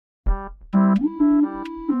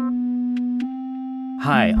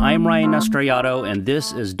Hi, I'm Ryan Estrellado, and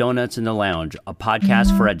this is Donuts in the Lounge, a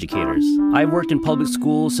podcast for educators. I've worked in public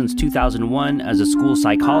schools since 2001 as a school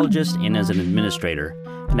psychologist and as an administrator,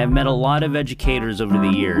 and I've met a lot of educators over the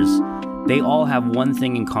years. They all have one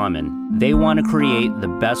thing in common. They want to create the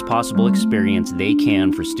best possible experience they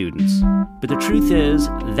can for students. But the truth is,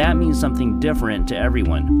 that means something different to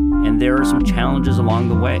everyone, and there are some challenges along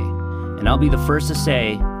the way. And I'll be the first to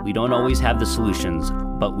say, we don't always have the solutions,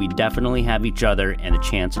 but we definitely have each other and a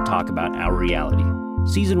chance to talk about our reality.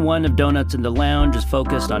 Season 1 of Donuts in the Lounge is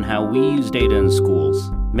focused on how we use data in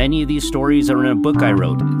schools. Many of these stories are in a book I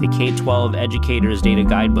wrote, the K-12 Educators Data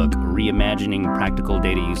Guidebook, Reimagining Practical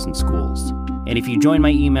Data Use in Schools. And if you join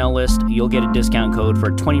my email list, you'll get a discount code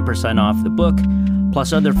for 20% off the book,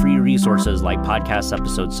 plus other free resources like podcast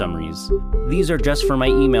episode summaries. These are just for my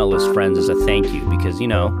email list friends as a thank you, because, you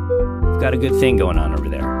know, we've got a good thing going on over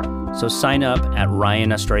there. So sign up at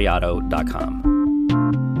ryanestrellado.com.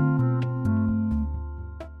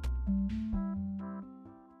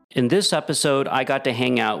 In this episode, I got to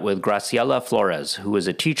hang out with Graciela Flores, who is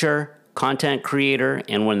a teacher, content creator,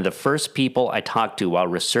 and one of the first people I talked to while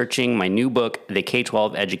researching my new book, the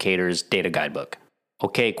K-12 Educators Data Guidebook.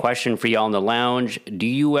 Okay, question for y'all in the lounge. Do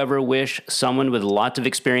you ever wish someone with lots of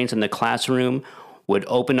experience in the classroom would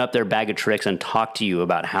open up their bag of tricks and talk to you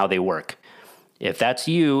about how they work? If that's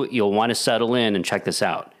you, you'll want to settle in and check this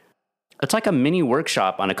out. It's like a mini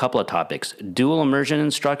workshop on a couple of topics: dual immersion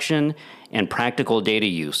instruction and practical data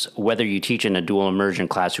use, whether you teach in a dual immersion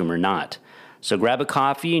classroom or not. So grab a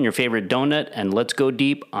coffee and your favorite donut, and let's go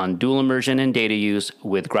deep on dual immersion and data use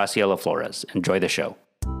with Graciela Flores. Enjoy the show.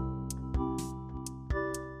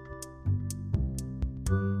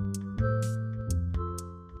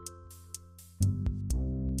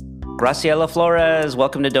 Graciela Flores,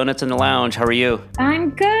 welcome to Donuts in the Lounge. How are you? I'm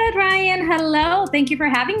good, Ryan. Hello. Thank you for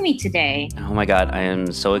having me today. Oh my God, I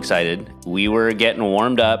am so excited. We were getting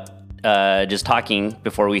warmed up, just talking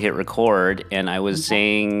before we hit record, and I was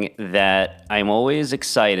saying that I'm always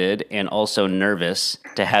excited and also nervous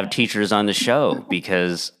to have teachers on the show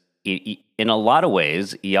because in a lot of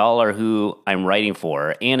ways, y'all are who I'm writing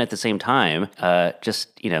for, and at the same time, just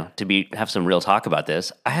have some real talk about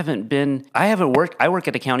this. I work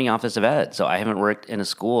at the county office of ed, so I haven't worked in a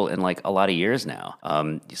school in like a lot of years now.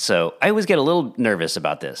 So I always get a little nervous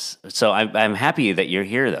about this. So I'm happy that you're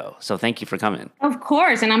here, though. So thank you for coming. Of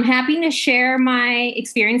course, and I'm happy to share my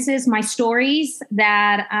experiences, my stories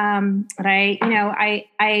that I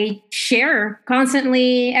share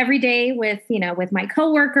constantly every day with my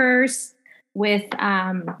coworkers, with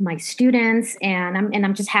my students, and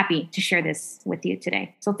I'm just happy to share this with you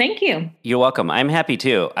today. So thank you. You're welcome. I'm happy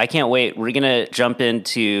too. I can't wait. In a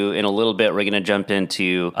little bit, we're going to jump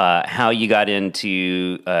into how you got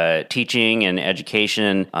into teaching and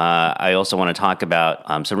education. I also want to talk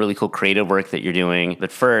about some really cool creative work that you're doing.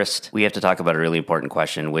 But first, we have to talk about a really important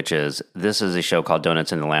question, which is, this is a show called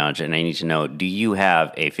Donuts in the Lounge, and I need to know, do you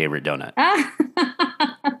have a favorite donut?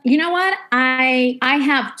 You know what? I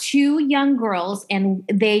have 2 young girls, and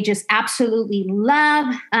they just absolutely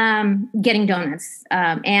love getting donuts.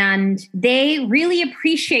 And they really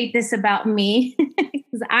appreciate this about me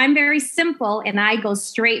because I'm very simple, and I go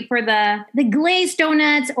straight for the glazed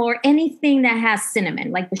donuts or anything that has cinnamon,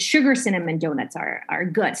 like the sugar cinnamon donuts are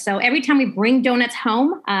good. So every time we bring donuts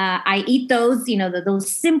home, I eat those,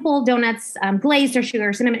 those simple donuts, glazed or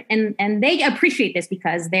sugar cinnamon, and they appreciate this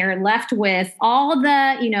because they're left with all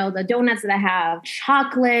the donuts that have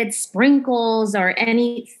chocolate sprinkles or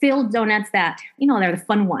any filled donuts that, they're the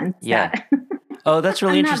fun ones. Yeah. Oh, that's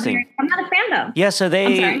really interesting. I'm not a fan of. Yeah.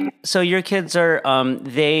 So your kids are,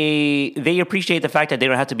 they appreciate the fact that they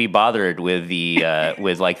don't have to be bothered with the,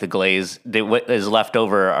 with like the glaze. What is left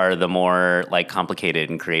over are the more like complicated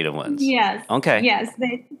and creative ones. Yes. Okay. Yes.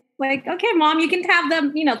 Like, okay, Mom, you can have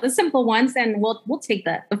them, the simple ones, and we'll take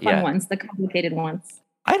the fun ones, the complicated ones.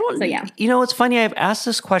 It's funny. I've asked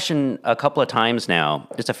this question a couple of times now.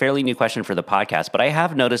 It's a fairly new question for the podcast, but I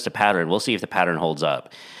have noticed a pattern. We'll see if the pattern holds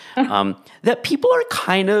up. That people are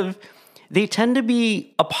they tend to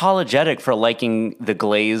be apologetic for liking the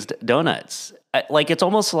glazed donuts. Like, it's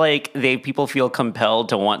almost like people feel compelled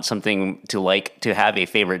to want something to have a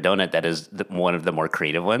favorite donut that is one of the more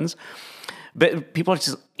creative ones. But people are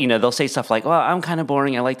just, they'll say stuff like, well, I'm kind of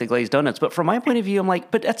boring. I like the glazed donuts. But from my point of view, I'm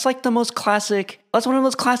like, but that's like that's one of the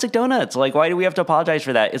most classic donuts. Like, why do we have to apologize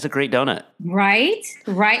for that? It's a great donut. Right.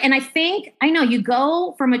 And I know you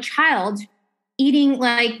go from a child eating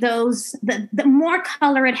like those, the more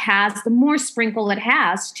color it has, the more sprinkle it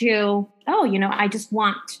has to, I just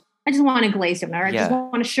want a glazed donut, or I just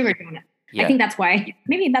want a sugar donut. Yeah. I think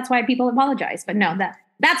maybe that's why people apologize. But no,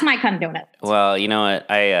 that's my kind of donut. Well, you know what?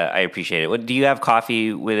 I appreciate it. What, do you have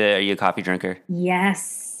coffee with it? Are you a coffee drinker?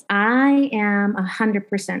 Yes, I am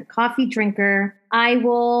 100% coffee drinker. I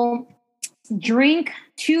will drink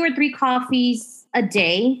 2 or 3 coffees a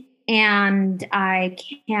day. And I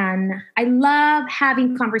love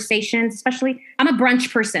having conversations, especially I'm a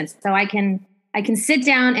brunch person. So I can sit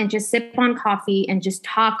down and just sip on coffee and just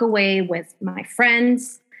talk away with my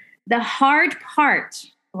friends. The hard part,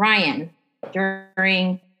 Ryan,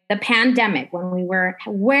 during the pandemic, when we were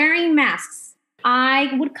wearing masks,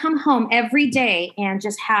 I would come home every day and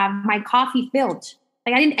just have my coffee filled.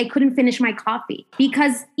 Like I couldn't finish my coffee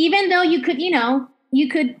because even though you could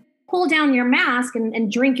pull down your mask and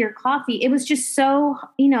drink your coffee, it was just so,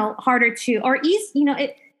 harder to, or easy,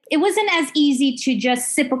 it wasn't as easy to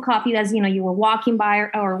just sip a coffee as, you were walking by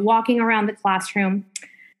or walking around the classroom.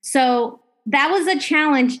 So that was a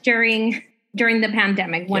challenge during the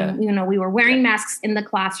pandemic when, we were wearing masks in the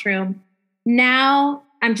classroom. Now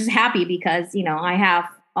I'm just happy because,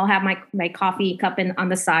 I'll have my coffee cup on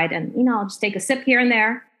the side and, I'll just take a sip here and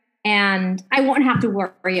there and I won't have to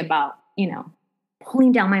worry about,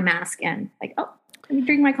 pulling down my mask and like, oh, let me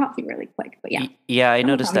drink my coffee really quick. But yeah. Yeah, I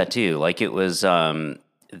noticed that too. Like it was,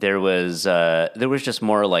 there was just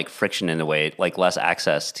more like friction in the way, like less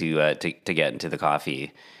access to get into the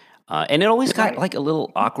coffee. And it always got like a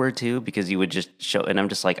little awkward too, because you would just show, and I'm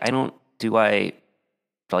just like, do I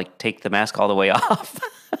like take the mask all the way off?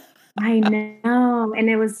 I know. And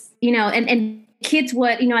it was, and kids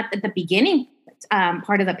would, at the beginning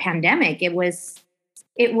part of the pandemic, it was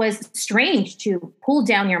strange to pull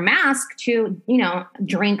down your mask to,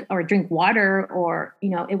 drink water or,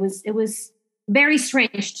 it was very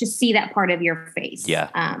strange to see that part of your face. Yeah.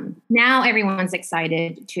 Now everyone's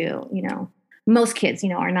excited to, most kids,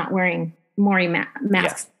 are not wearing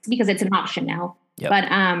masks because it's an option now.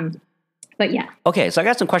 Yep. But yeah. Okay. So I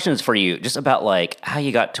got some questions for you just about like how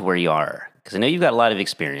you got to where you are. Because I know you've got a lot of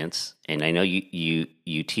experience and I know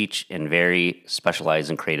you teach in very specialized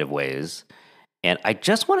and creative ways. And I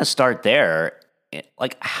just want to start there.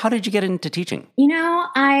 Like, how did you get into teaching?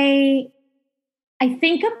 I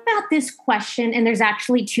think about this question, and there's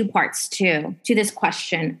actually 2 parts to this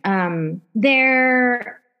question.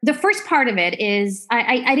 The first part of it is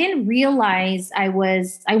I didn't realize I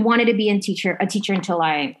wanted to be a teacher until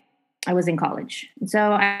I was in college.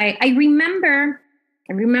 So I remember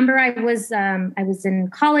I was in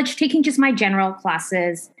college taking just my general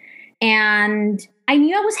classes, and I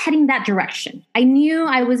knew I was heading that direction. I knew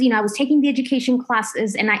I was taking the education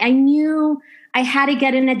classes, and I knew I had to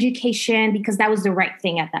get an education because that was the right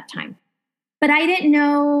thing at that time. But I didn't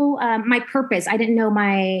know my purpose. I didn't know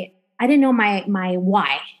my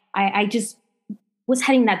why. I just was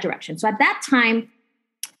heading that direction. So at that time,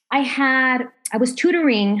 I was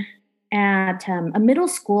tutoring at a middle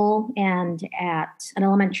school and at an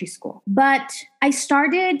elementary school. But I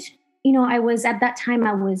started, I was at that time,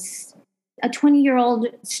 I was a 20-year-old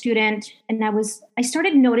student, and I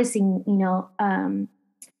started noticing,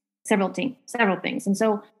 several things. And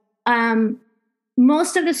so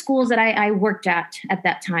most of the schools that I worked at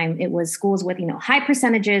that time, it was schools with, high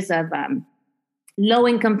percentages of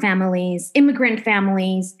low-income families, immigrant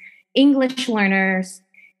families, English learners.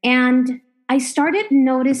 And I started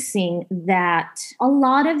noticing that a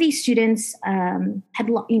lot of these students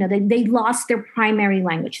they lost their primary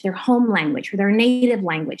language, their home language, or their native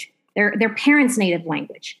language, their parents' native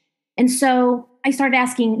language. And so I started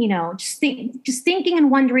asking, just thinking and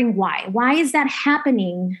wondering why. Why is that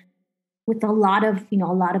happening with a lot of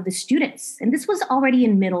the students? And this was already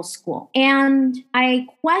in middle school. And I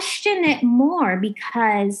questioned it more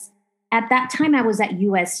because at that time I was at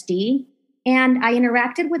USD. And I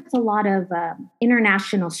interacted with a lot of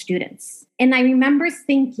international students. And I remember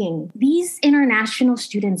thinking, these international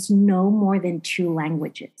students know more than 2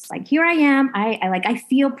 languages. Like here I am, I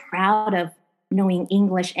feel proud of knowing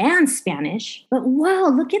English and Spanish. But whoa,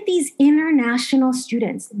 look at these international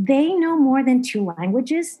students. They know more than 2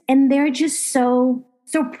 languages. And they're just so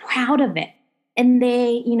proud of it. And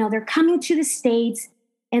they're coming to the States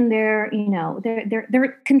and they're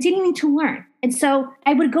continuing to learn. And so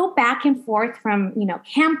I would go back and forth from,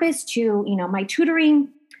 campus to, my tutoring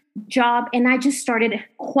job. And I just started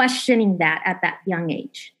questioning that at that young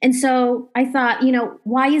age. And so I thought,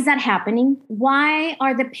 why is that happening? Why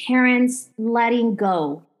are the parents letting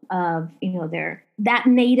go of, that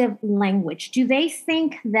native language? Do they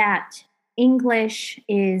think that English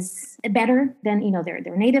is better than,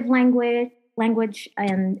 their native language?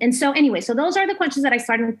 And so anyway, so those are the questions that I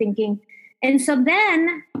started thinking. And so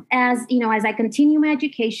then as I continue my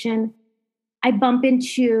education, I bump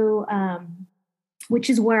into, which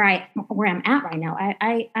is where I'm at right now.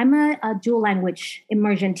 I'm a dual language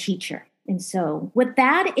immersion teacher. And so what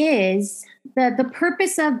that is, the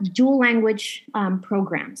purpose of dual language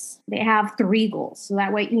programs, they have 3 goals. So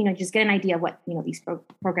that way, just get an idea of what, these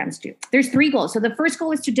programs do. There's 3 goals. So the first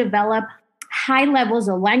goal is to develop high levels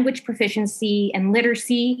of language proficiency and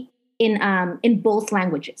literacy in both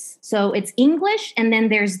languages. So it's English, and then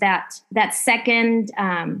there's that second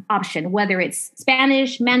option, whether it's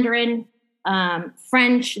Spanish, Mandarin,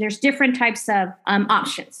 French. There's different types of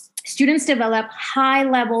options. Students develop high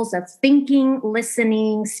levels of thinking,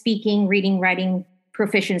 listening, speaking, reading, writing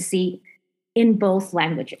proficiency in both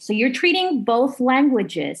languages. So you're treating both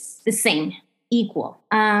languages the same, equal.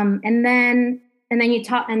 And then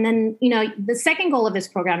the second goal of this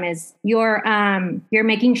program is you're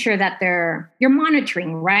making sure that you're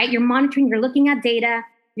monitoring, right? You're monitoring, you're looking at data,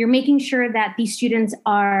 you're making sure that these students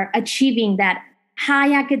are achieving that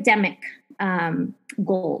high academic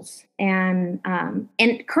goals. And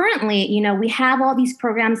currently, we have all these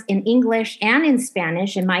programs in English and in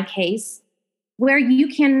Spanish, in my case, where you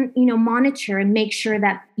can, monitor and make sure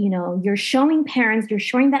that, you're showing parents, you're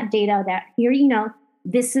showing that data that here,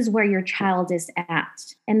 this is where your child is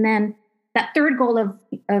at. And then that third goal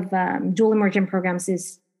of dual immersion programs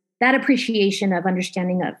is that appreciation of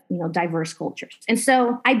understanding of, diverse cultures. And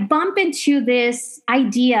so I bump into this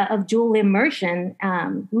idea of dual immersion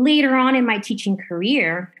later on in my teaching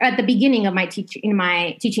career, or at the beginning of my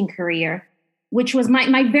teaching career, which was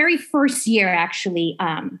my very first year, actually.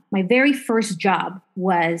 My very first job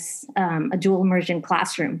was a dual immersion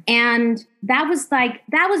classroom. And that was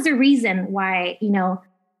the reason why,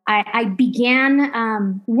 I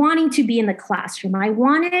began wanting to be in the classroom. I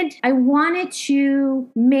wanted to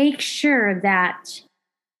make sure that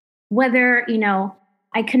whether,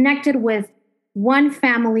 I connected with one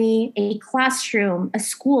family, a classroom, a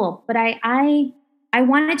school, but I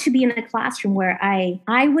wanted to be in a classroom where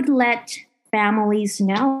I would let families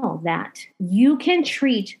know that you can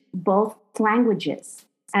treat both languages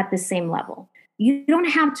at the same level. You don't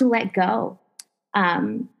have to let go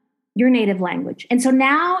your native language. And so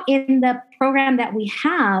now in the program that we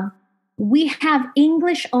have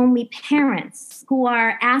English only parents who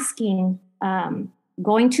are asking,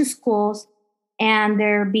 going to schools, and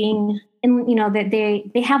they're being, that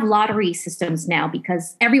they have lottery systems now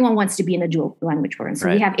because everyone wants to be in a dual language program. So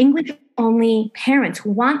right. We have English only parents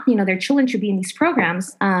who want, their children to be in these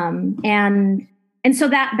programs. And so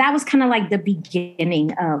that was kind of like the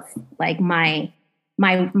beginning of like my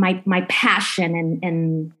passion,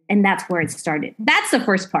 and that's where it started. That's the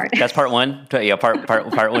first part. That's part one. Yeah, part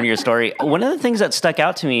one of your story. One of the things that stuck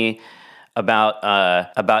out to me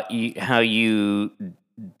about you, how you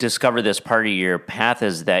discover this part of your path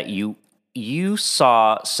is that you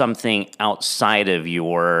saw something outside of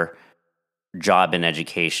your job in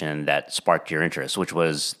education that sparked your interest, which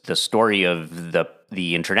was the story of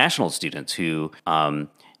the international students who,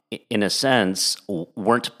 in a sense,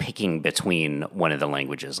 weren't picking between one of the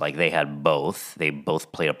languages. Like they had both. They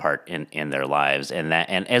both played a part in their lives, and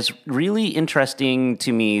it's really interesting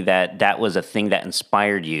to me that was a thing that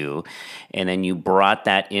inspired you, and then you brought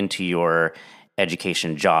that into your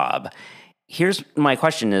education job. Here's my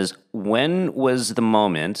question: is when was the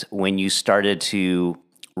moment when you started to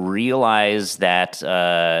realize that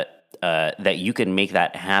that you could make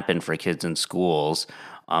that happen for kids in schools,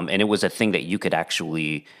 and it was a thing that you could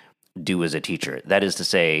actually do as a teacher? That is to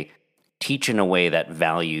say, teach in a way that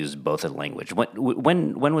values both a language.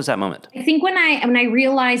 When was that moment? I think when I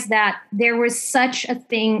realized that there was such a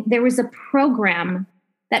thing, there was a program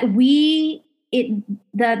that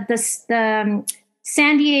the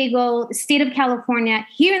San Diego, state of California,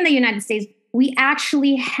 here in the United States, we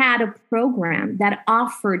actually had a program that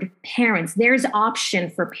offered parents. There's option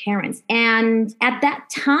for parents. And at that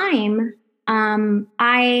time,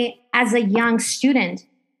 I, as a young student,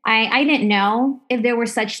 I didn't know if there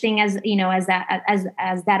was such thing as,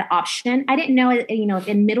 as that option. I didn't know, if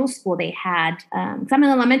in middle school they had, 'cause I'm an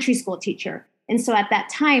elementary school teacher. And so at that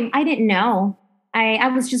time, I didn't know. I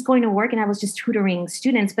was just going to work and I was just tutoring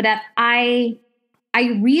students. But I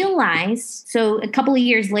realized, so a couple of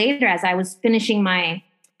years later, as I was finishing my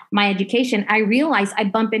education, I realized I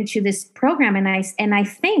bump into this program and I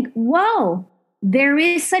think, whoa, there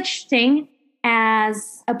is such thing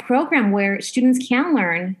as a program where students can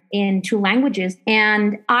learn in 2 languages.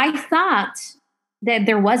 And I thought that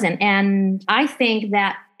there wasn't. And I think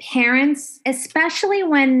that parents, especially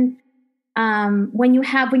when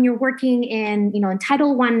you're working in, in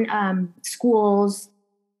Title I schools,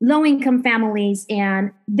 low income families,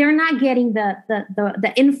 and they're not getting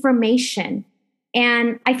the information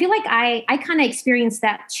And I feel like I kind of experienced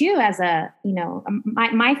that too as a,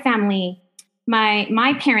 my family,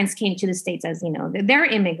 my parents came to the States as, they're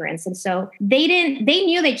immigrants. And so they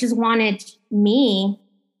knew they just wanted me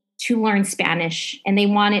to learn Spanish, and they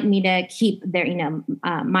wanted me to keep their,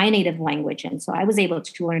 my native language. And so I was able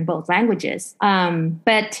to learn both languages.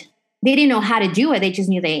 But they didn't know how to do it. They just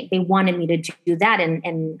knew they wanted me to do that.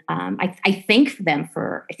 And I thank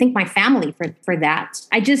my family for that.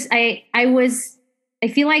 I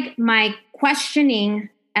feel like my questioning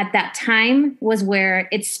at that time was where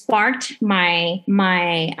it sparked my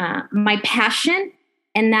passion.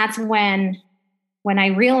 And that's when I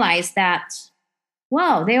realized that,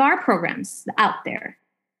 whoa, there are programs out there,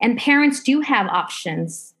 and parents do have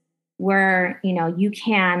options where, you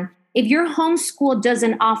can, if your homeschool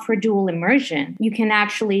doesn't offer dual immersion, you can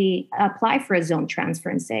actually apply for a zone transfer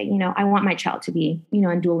and say, I want my child to be, in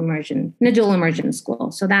a dual immersion school.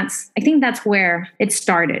 So I think that's where it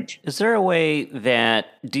started. Is there a way that,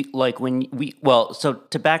 so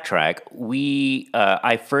to backtrack,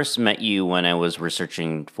 I first met you when I was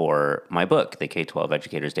researching for my book, the K-12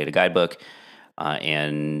 Educators Data Guidebook,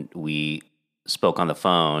 and we spoke on the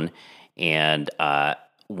phone, and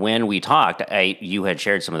when we talked, you had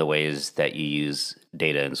shared some of the ways that you use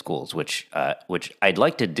data in schools, which I'd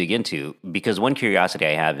like to dig into, because one curiosity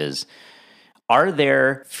I have is, are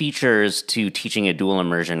there features to teaching a dual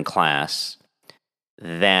immersion class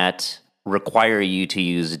that require you to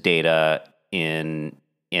use data in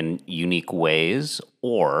unique ways,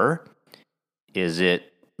 or is it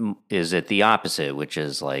the opposite, which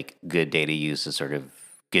is like good data use is sort of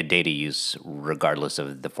good data use regardless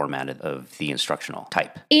of the format of the instructional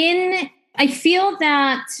type? I feel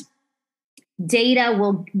that data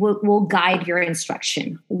will guide your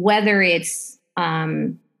instruction, whether it's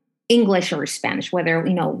English or Spanish, whether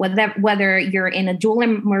you're in a dual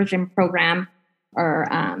immersion program or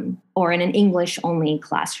in an English only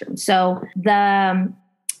classroom. So the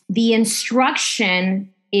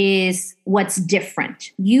instruction is what's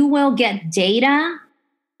different. You will get data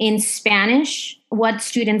in Spanish, what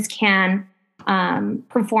students can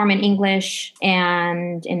perform in English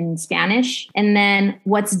and in Spanish. And then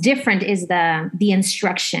what's different is the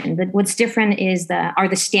instruction. But what's different are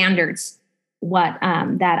the standards,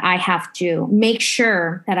 that I have to make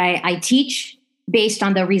sure that I teach based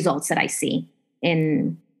on the results that I see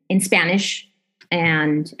in Spanish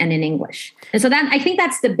and in English. And so I think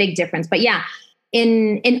that's the big difference. But yeah,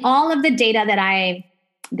 in all of the data that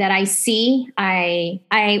I see,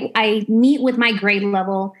 I meet with my grade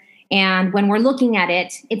level, and when we're looking at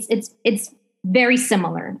it, it's very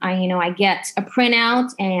similar. I get a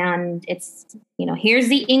printout, and it's here's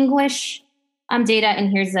the English data, and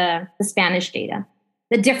here's the Spanish data.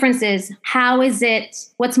 The difference is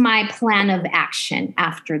what's my plan of action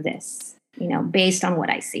after this, based on what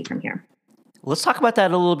I see from here. Let's talk about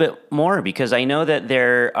that a little bit more, because I know that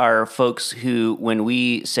there are folks who, when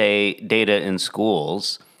we say data in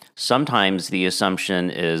schools, sometimes the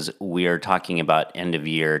assumption is we are talking about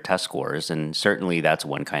end-of-year test scores, and certainly that's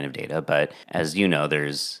one kind of data. But as you know,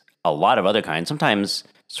 there's a lot of other kinds, sometimes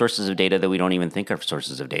sources of data that we don't even think are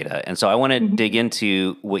sources of data. And so I want to dig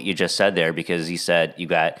into what you just said there, because you said you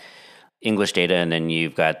got English data and then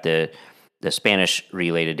you've got the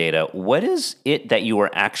Spanish-related data. What is it that you are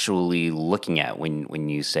actually looking at when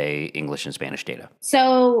you say English and Spanish data?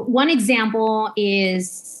 So one example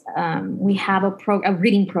is we have a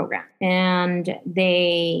reading program, and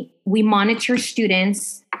we monitor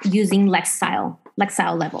students using Lexile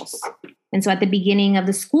levels. And so at the beginning of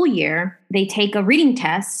the school year, they take a reading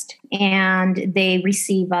test and they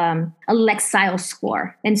receive a Lexile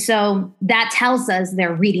score. And so that tells us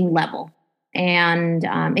their reading level. And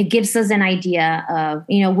it gives us an idea of,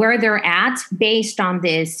 where they're at based on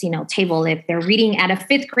this, table. If they're reading at a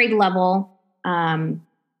 5th grade level,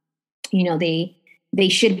 they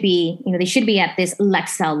should be at this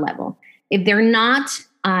Lexile level. If they're not,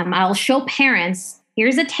 I'll show parents,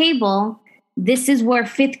 here's a table. This is where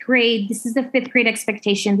 5th grade, this is the 5th grade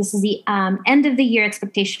expectation. This is the end of the year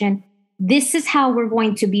expectation. This is how we're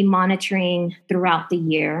going to be monitoring throughout the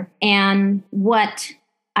year. And what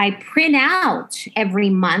I print out every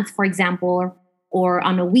month, for example, or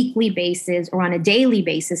on a weekly basis or on a daily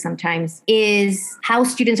basis sometimes, is how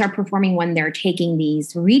students are performing when they're taking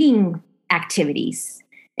these reading activities.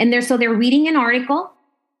 And they're reading an article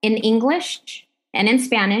in English and in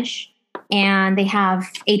Spanish, and they have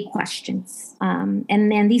 8 questions.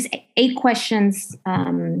 And then these 8 questions,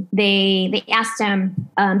 they ask them,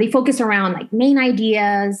 they focus around like main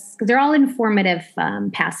ideas, because they're all informative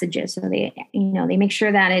passages. So they make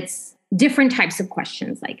sure that it's different types of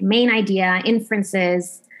questions, like main idea,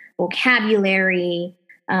 inferences, vocabulary,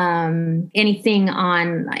 anything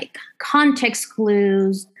on like context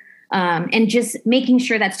clues, and just making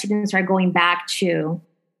sure that students are going back to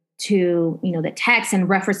the text and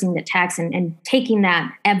referencing the text and taking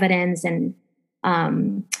that evidence. And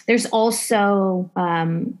there's also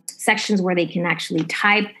sections where they can actually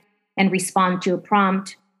type and respond to a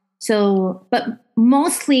prompt. So, but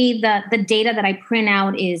mostly the data that I print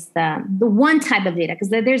out is the one type of data, because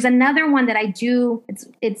there's another one that I do.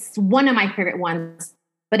 It's one of my favorite ones,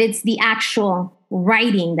 but it's the actual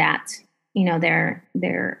writing that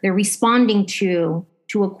they're responding to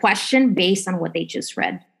a question based on what they just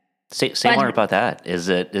read. Say more about that.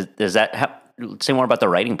 Say more about the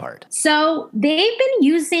writing part. So they've been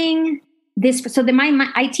using this. So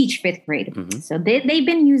I teach fifth grade. Mm-hmm. So they've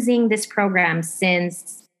been using this program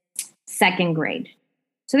since second grade.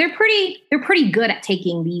 So they're pretty good at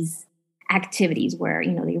taking these activities where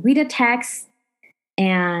they read a text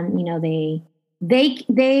and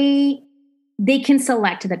they can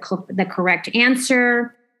select the correct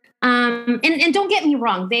answer. And don't get me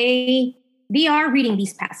wrong, they are reading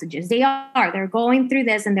these passages. They're going through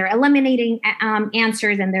this and they're eliminating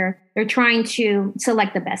answers, and they're trying to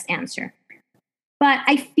select the best answer. But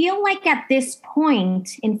I feel like at this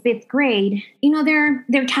point in fifth grade,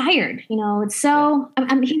 they're tired. It's so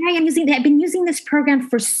I've been using this program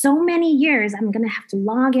for so many years. I'm going to have to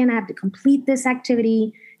log in. I have to complete this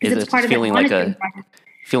activity because it's part of the monitoring project.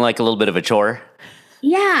 Feeling like a little bit of a chore.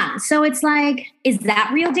 Yeah. So it's like, is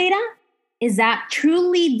that real data? Is that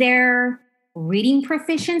truly their reading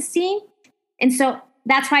proficiency? And so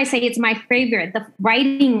that's why I say it's my favorite, the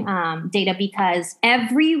writing data, because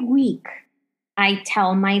every week I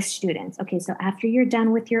tell my students, okay, so after you're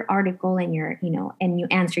done with your article and and you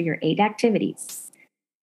answer your 8 activities,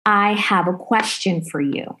 I have a question for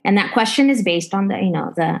you. And that question is based on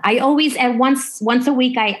I always, at once a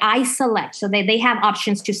week, I select. So they have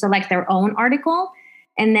options to select their own article.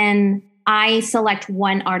 And then I select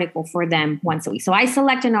one article for them once a week. So I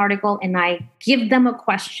select an article and I give them a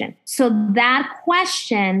question. So that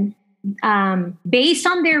question, based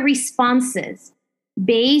on their responses,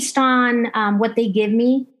 based on what they give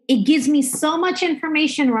me, it gives me so much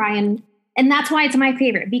information, Ryan. And that's why it's my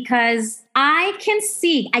favorite, because I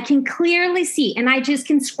can clearly see, and I just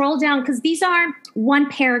can scroll down, because these are one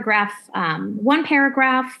paragraph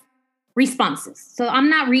responses. So I'm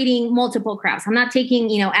not reading multiple paragraphs. I'm not taking,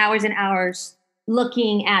 hours and hours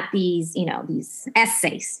looking at these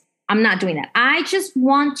essays. I'm not doing that. I just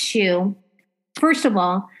want to, first of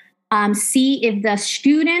all, see if the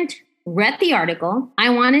student read the article. I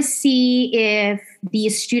want to see if the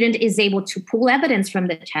student is able to pull evidence from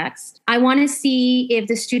the text. I want to see if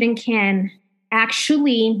the student can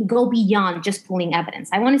actually go beyond just pulling evidence.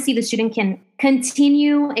 I want to see the student can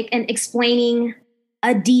continue and explaining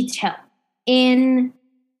a detail in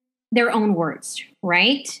their own words,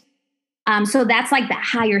 right? So that's like the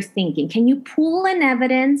higher thinking. Can you pull an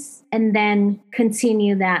evidence and then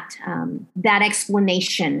continue that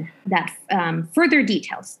explanation, that further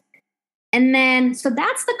details? And then, so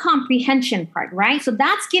that's the comprehension part, right? So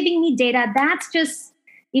that's giving me data. That's just,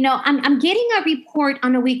 I'm getting a report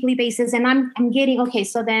on a weekly basis, and I'm getting, okay,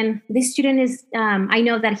 so then this student is, I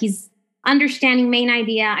know that he's understanding main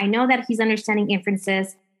idea. I know that he's understanding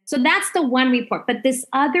inferences. So that's the one report. But this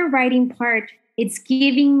other writing part, it's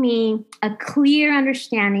giving me a clear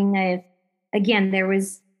understanding of, again, there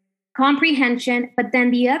was comprehension, but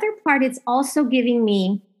then the other part, it's also giving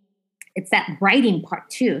me, it's that writing part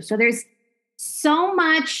too. So there's so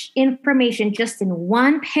much information just in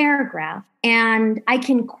one paragraph, and I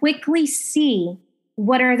can quickly see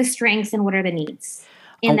what are the strengths and what are the needs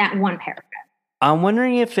in that one paragraph. I'm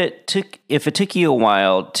wondering if it took you a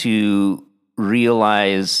while to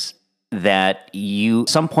realize that at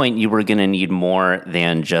some point you were going to need more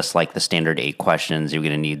than just like the standard 8 questions. You're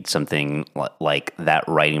going to need something like that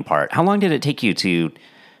writing part. How long did it take you to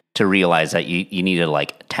realize that you need to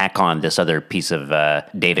like tack on this other piece of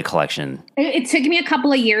data collection? It took me a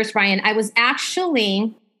couple of years, Ryan. I was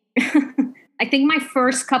actually, I think my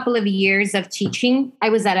first couple of years of teaching, I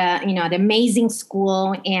was at an amazing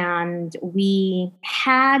school, and we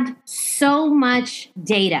had so much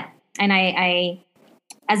data. And I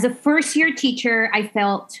as a first year teacher, I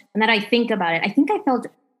felt, and that I think about it, I think I felt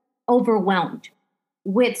overwhelmed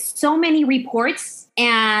with so many reports.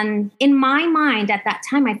 And in my mind at that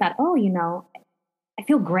time, I thought, I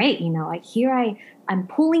feel great. Like here I'm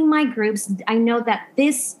pulling my groups. I know that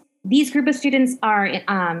these group of students are,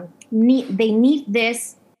 they need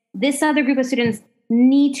this. This other group of students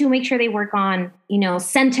need to make sure they work on,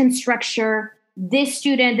 sentence structure.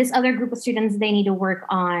 this other group of students, they need to work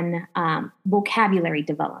on vocabulary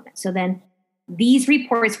development. So then these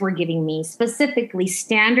reports were giving me specifically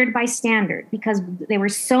standard by standard, because there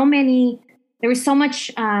was so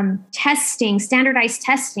much testing, standardized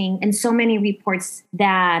testing, and so many reports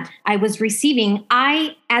that I was receiving.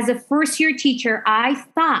 As a first year teacher, I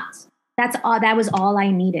thought that was all I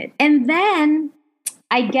needed. And then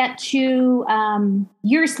I get to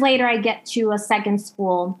years later, I get to a second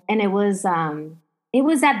school, and it was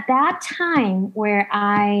at that time where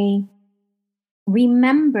I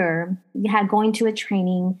remember going to a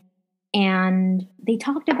training, and they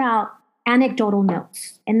talked about anecdotal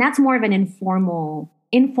notes, and that's more of an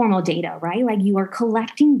informal data, right? Like you are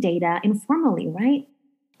collecting data informally, right?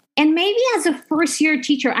 And maybe as a first year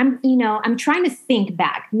teacher, I'm trying to think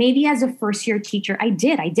back. Maybe as a first year teacher, I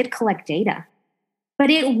did collect data. But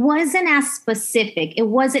it wasn't as specific.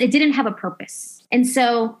 It didn't have a purpose. And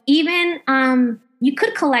so even you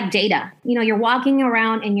could collect data. You're walking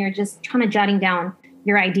around and you're just kind of jotting down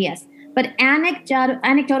your ideas. But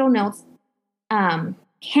anecdotal notes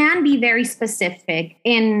can be very specific,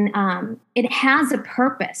 and it has a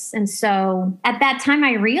purpose. And so at that time,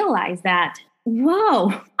 I realized that,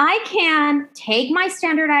 whoa, I can take my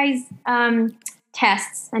standardized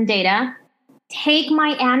tests and data, take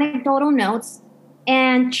my anecdotal notes,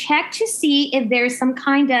 and check to see if there's some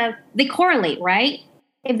kind of, they correlate, right?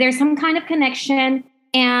 If there's some kind of connection.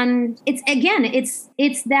 And it's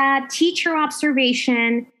that teacher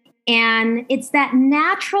observation, and it's that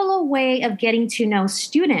natural way of getting to know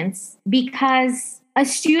students, because a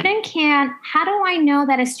student how do I know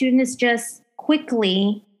that a student is just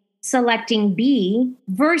quickly selecting B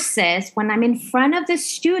versus when I'm in front of the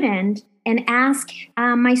student and ask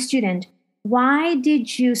my student, why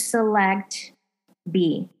did you select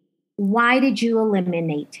B? Why did you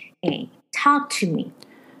eliminate A? Talk to me.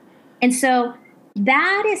 And so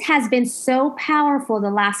that has been so powerful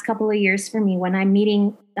the last couple of years for me when I'm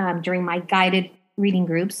meeting during my guided reading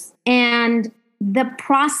groups, and the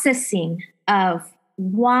processing of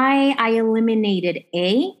why I eliminated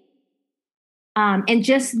A, and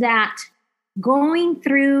just that going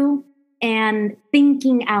through and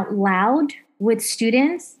thinking out loud with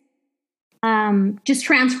students just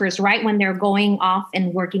transfers, right? When they're going off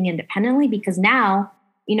and working independently, because now,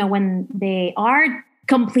 when they are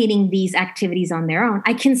completing these activities on their own,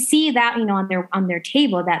 I can see that, on their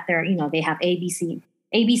table that they have A, B,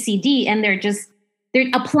 C, D, and they're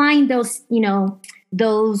applying those,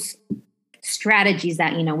 those strategies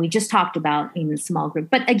that, we just talked about in the small group.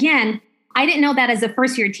 But again, I didn't know that as a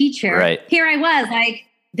first year teacher. Right. Here I was like,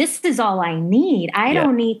 this is all I need. I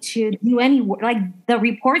don't need to do any work. Like the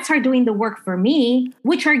reports are doing the work for me,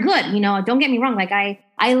 which are good. Don't get me wrong. Like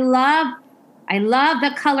I love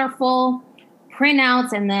the colorful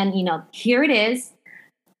printouts, and then, here it is.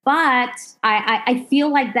 But I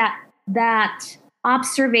feel like that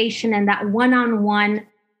observation and that one-on-one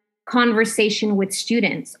conversation with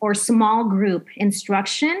students or small group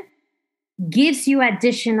instruction gives you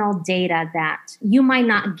additional data that you might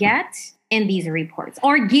not get in these reports,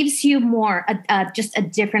 or gives you more just a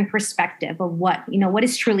different perspective of what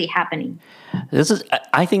is truly happening.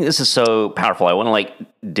 I think this is so powerful. I want to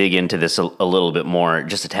dig into this a little bit more,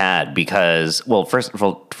 just a tad, because, well, first of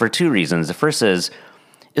all, for two reasons. The first is,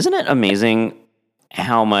 isn't it amazing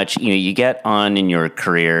how much you get on in your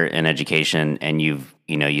career in education, and you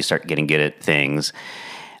start getting good at things,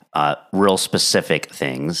 real specific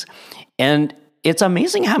things, and it's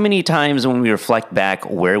amazing how many times when we reflect back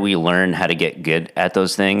where we learn how to get good at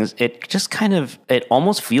those things, it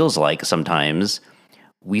almost feels like sometimes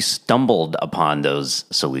we stumbled upon those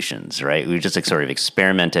solutions, right? We just sort of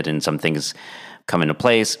experimented and some things come into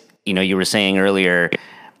place. You were saying earlier,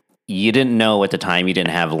 you didn't know at the time, you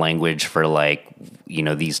didn't have language for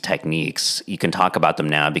these techniques. You can talk about them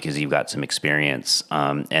now because you've got some experience.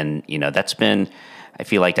 And I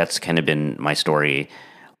feel like that's kind of been my story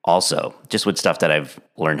also, just with stuff that I've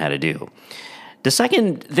learned how to do. The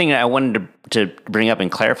second thing I wanted to bring up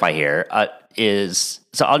and clarify here is,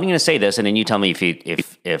 so I'm going to say this, and then you tell me if you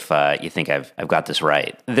think I've got this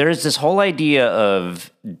right. There's this whole idea of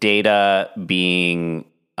data being,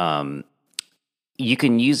 you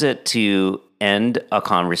can use it to end a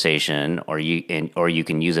conversation, or you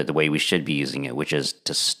can use it the way we should be using it, which is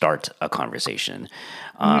to start a conversation.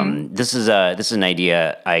 This is an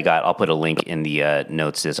idea I got. I'll put a link in the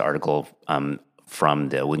notes to this article from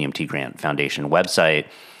the William T. Grant Foundation website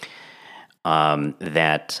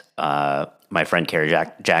that my friend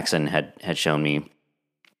Kara Jackson had shown me,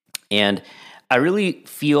 and I really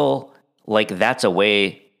feel like that's a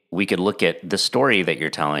way we could look at the story that you're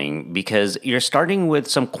telling, because you're starting with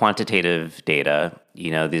some quantitative data,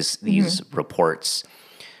 these reports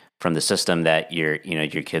from the system that your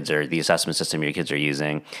kids are, the assessment system your kids are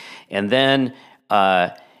using. And then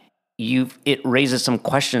it raises some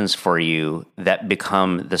questions for you that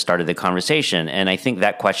become the start of the conversation. And I think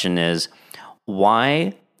that question is,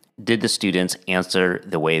 why did the students answer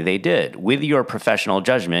the way they did? With your professional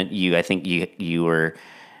judgment, I think you were,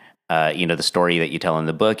 the story that you tell in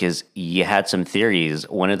the book is you had some theories.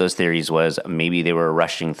 One of those theories was maybe they were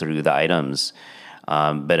rushing through the items.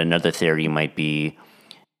 But another theory might be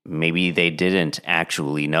maybe they didn't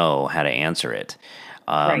actually know how to answer it.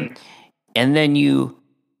 Right. And then you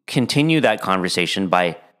continue that conversation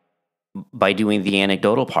by doing the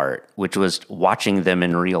anecdotal part, which was watching them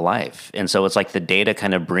in real life. And so it's like the data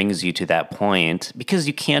kind of brings you to that point, because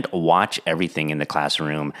you can't watch everything in the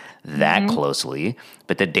classroom that closely,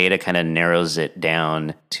 but the data kind of narrows it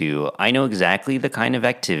down to, I know exactly the kind of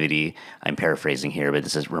activity, I'm paraphrasing here,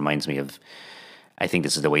 but reminds me of, I think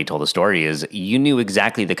this is the way you told the story, is you knew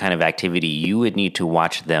exactly the kind of activity you would need to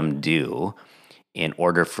watch them do in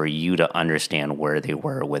order for you to understand where they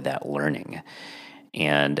were with that learning.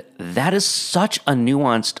 And that is such a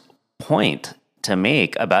nuanced point to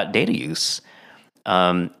make about data use.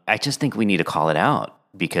 I just think we need to call it out,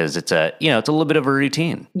 because it's a little bit of a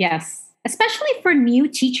routine. Yes, especially for new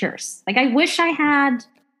teachers. Like, I wish I had.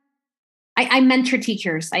 I mentor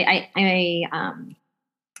teachers. We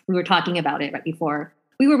were talking about it right before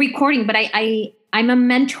we were recording, but I'm a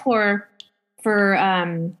mentor for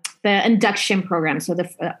the induction program. So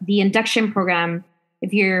the induction program.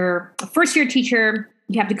 If you're a first-year teacher,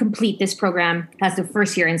 you have to complete this program as the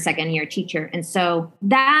first-year and second-year teacher. And so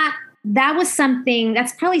that was something.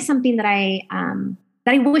 That's probably something that I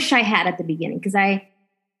wish I had at the beginning, because at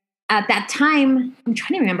that time, I'm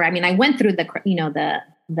trying to remember. I mean, I went through the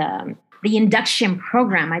induction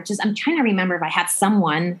program. I'm trying to remember if I had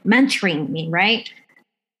someone mentoring me, right?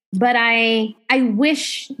 But I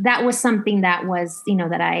wish that was something that was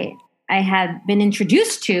that I had been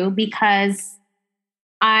introduced to, because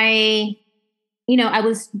I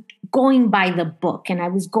was going by the book, and I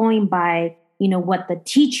was going by, what the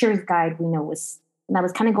teacher's guide, was, and I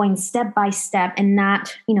was kind of going step by step and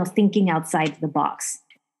not, thinking outside the box.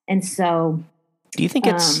 And so, do you think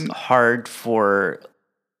it's hard for,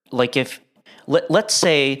 like, let's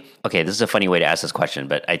say, okay, this is a funny way to ask this question,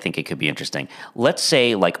 but I think it could be interesting. Let's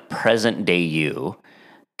say, like, present day you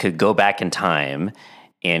could go back in time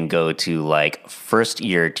and go to, like, first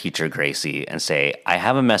year teacher Gracie and say, I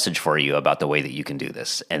have a message for you about the way that you can do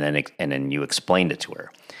this. And then you explained it to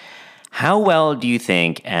her. How well do you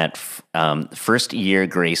think at first year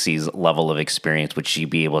Gracie's level of experience would she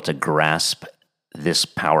be able to grasp this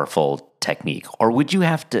powerful technique? Or would you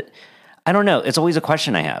have to, I don't know. It's always a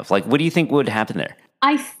question I have. Like, what do you think would happen there?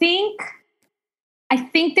 I think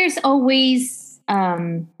there's always,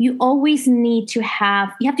 you always need to you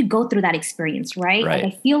have to go through that experience, right? Right.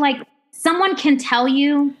 Like, I feel like someone can tell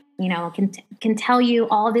you, can tell you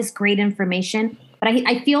all this great information, but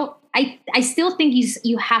I still think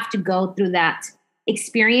you have to go through that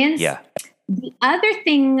experience. Yeah. The other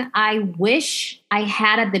thing I wish I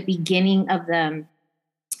had at the beginning of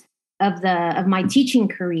my teaching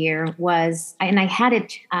career was, and I had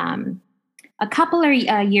it a couple of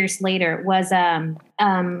years later, was an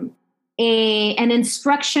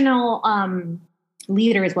instructional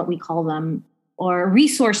leader is what we call them, or a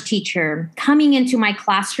resource teacher, coming into my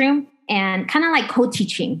classroom and kind of like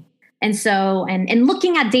co-teaching. And so, and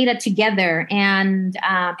looking at data together and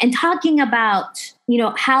talking about,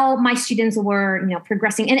 how my students were,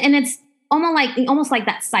 progressing. And it's almost like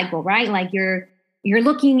that cycle, right? Like you're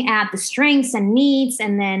looking at the strengths and needs,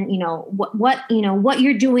 and then, what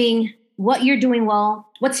you're doing well,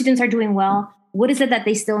 what students are doing well, what is it that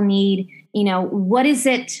they still need? What is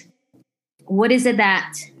it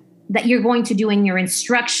that you're going to do in your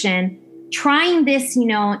instruction? Trying this,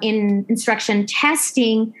 in instruction,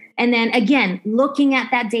 testing, and then again, looking at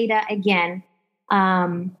that data again.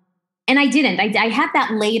 And I didn't. I had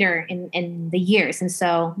that later in the years. And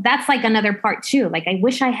so that's like another part too. Like, I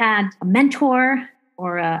wish I had a mentor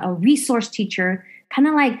or a resource teacher kind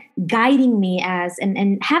of like guiding me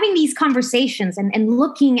and having these conversations and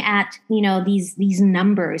looking at, these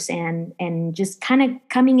numbers and just kind of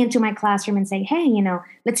coming into my classroom and say, hey,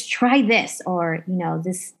 let's try this, or,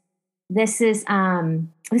 this is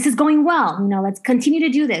going well, let's continue to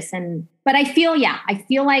do this. But I feel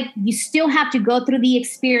like you still have to go through the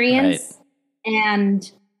experience,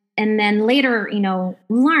 right, and then later,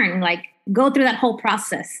 learn, like, go through that whole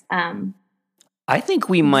process. I think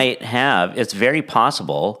we might have, it's very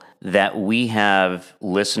possible that we have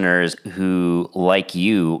listeners who, like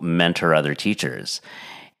you, mentor other teachers.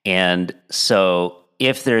 And so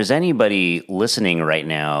if there's anybody listening right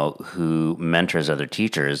now who mentors other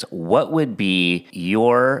teachers, what would be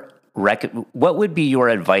your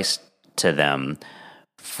advice to them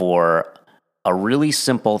for a really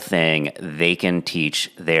simple thing they can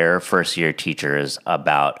teach their first-year teachers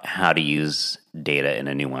about how to use data in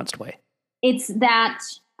a nuanced way? It's that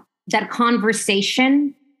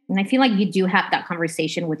conversation, and I feel like you do have that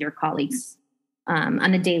conversation with your colleagues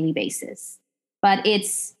on a daily basis. But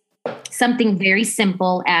it's something very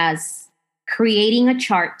simple as creating a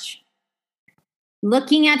chart,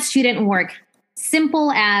 looking at student work,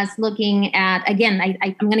 simple as looking at, again,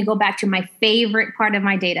 I'm going to go back to my favorite part of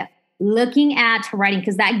my data, looking at writing,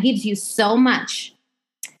 because that gives you so much.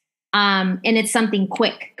 And it's something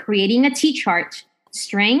quick, creating a T-chart,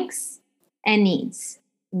 strengths and needs.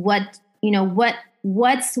 What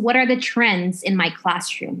are the trends in my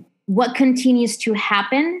classroom? What continues to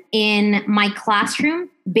happen in my classroom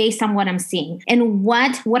based on what I'm seeing? And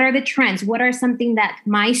what are the trends? What are something that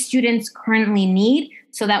my students currently need,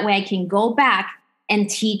 so that way I can go back and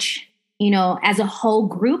teach, as a whole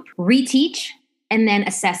group, reteach, and then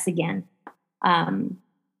assess again. And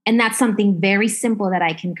that's something very simple that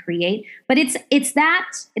I can create. But it's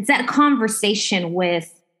that conversation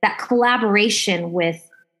with that collaboration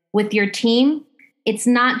with your team. It's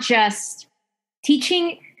not just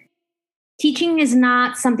teaching. Teaching is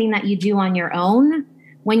not something that you do on your own.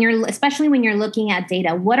 Especially when you're looking at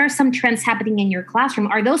data, what are some trends happening in your classroom?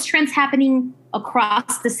 Are those trends happening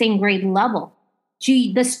across the same grade level?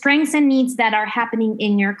 The strengths and needs that are happening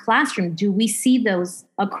in your classroom, do we see those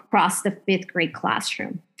across the fifth grade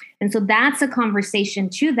classroom? And so that's a conversation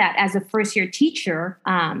too that as a first year teacher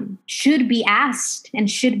should be asked and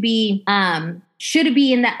should be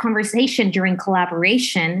in that conversation during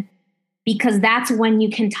collaboration, because that's when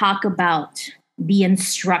you can talk about the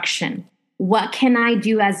instruction. What can I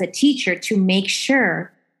do as a teacher to make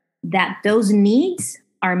sure that those needs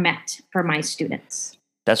are met for my students?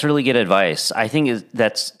 That's really good advice. I think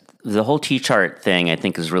that's the whole T-chart thing, I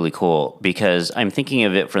think, is really cool, because I'm thinking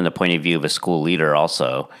of it from the point of view of a school leader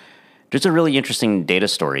also. There's a really interesting data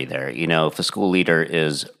story there. If a school leader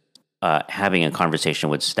is having a conversation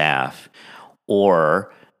with staff,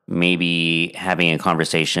 or maybe having a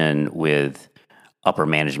conversation with upper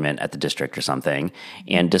management at the district or something,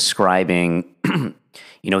 and describing,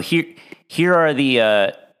 here are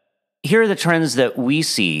the trends that we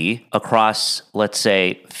see across, let's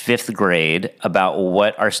say, fifth grade about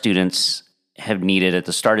what our students have needed at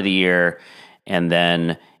the start of the year, and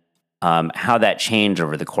then how that changed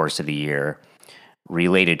over the course of the year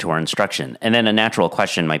related to our instruction. And then a natural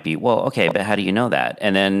question might be, well, okay, but how do you know that?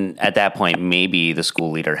 And then at that point, maybe the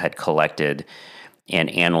school leader had collected and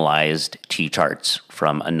analyzed T-charts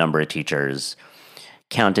from a number of teachers,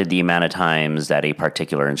 counted the amount of times that a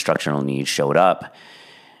particular instructional need showed up.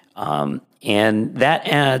 And that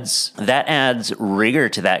adds rigor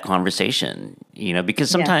to that conversation, because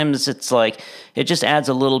sometimes it's like, it just adds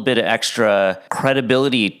a little bit of extra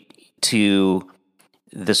credibility to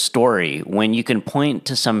the story when you can point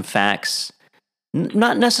to some facts.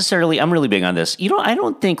 Not necessarily, I'm really big on this. I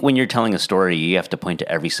don't think when you're telling a story, you have to point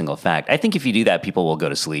to every single fact. I think if you do that, people will go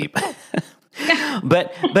to sleep.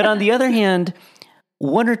 But on the other hand,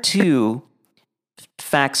 one or two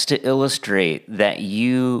facts to illustrate that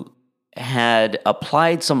you had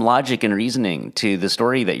applied some logic and reasoning to the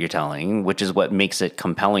story that you're telling, which is what makes it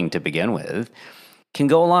compelling to begin with, can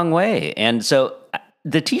go a long way. And so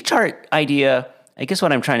the T-chart idea, I guess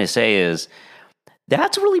what I'm trying to say is,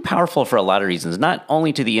 that's really powerful for a lot of reasons, not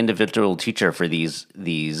only to the individual teacher for these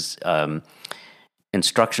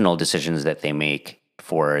instructional decisions that they make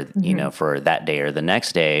for, for that day or the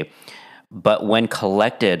next day, but when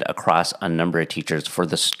collected across a number of teachers for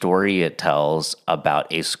the story it tells about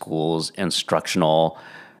a school's instructional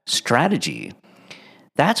strategy.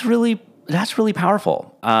 That's really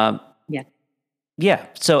powerful. Yeah.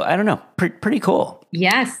 So I don't know, pretty cool.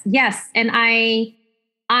 Yes. And I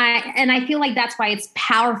feel like that's why it's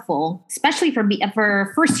powerful, especially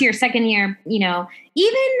for first year, second year,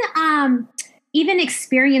 even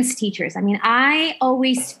experienced teachers. I mean, I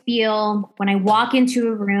always feel when I walk into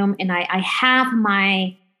a room and I have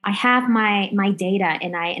my data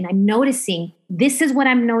and I'm noticing, this is what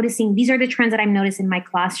I'm noticing. These are the trends that I'm noticing in my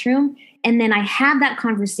classroom. And then I have that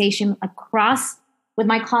conversation across with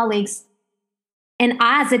my colleagues. And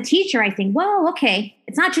as a teacher, I think, whoa, okay,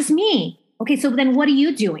 it's not just me. Okay, so then what are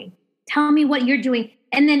you doing? Tell me what you're doing.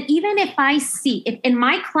 And then even if in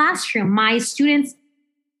my classroom, my students'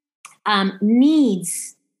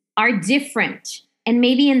 needs are different and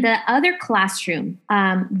maybe in the other classroom,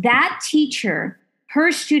 that teacher,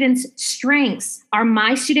 her students' strengths are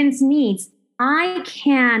my students' needs, I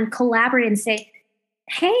can collaborate and say,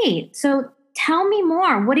 hey, so tell me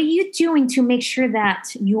more. What are you doing to make sure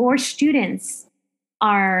that your students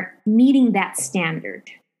are meeting that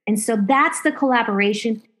standard? And so that's the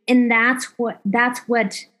collaboration. And that's what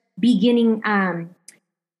beginning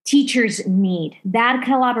teachers need, that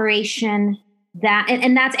collaboration,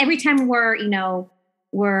 and that's every time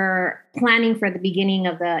we're planning for the beginning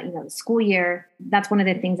of the school year. That's one of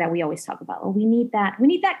the things that we always talk about. Oh, we need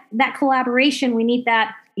that collaboration. We need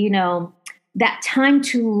that, that time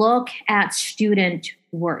to look at student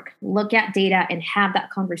work, look at data, and have that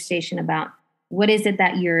conversation about what is it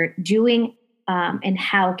that you're doing, and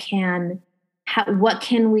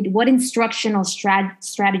what instructional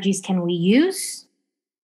strategies can we use,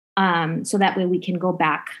 so that way we can go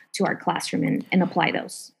back to our classroom and apply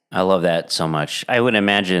those. I love that so much. I would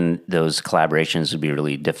imagine those collaborations would be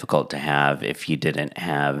really difficult to have if you didn't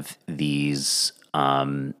have these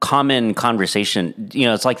common conversation.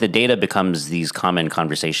 It's like the data becomes these common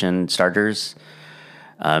conversation starters,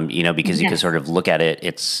 because you can sort of look at it.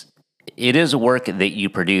 It is a work that you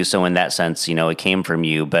produce. So in that sense, it came from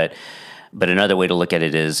you, but another way to look at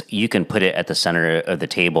it is you can put it at the center of the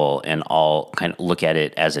table and all kind of look at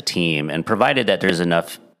it as a team. And provided that there's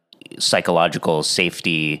enough psychological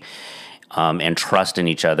safety and trust in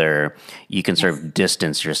each other, you can sort of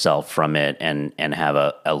distance yourself from it and have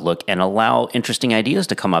a look and allow interesting ideas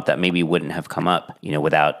to come up that maybe wouldn't have come up,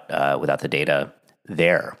 without the data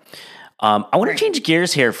there. I want to change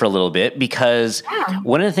gears here for a little bit, because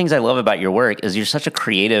one of the things I love about your work is you're such a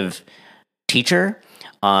creative teacher.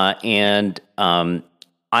 And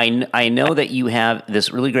I know that you have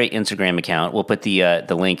this really great Instagram account. We'll put the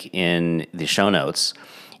link in the show notes.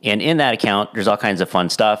 And in that account, there's all kinds of fun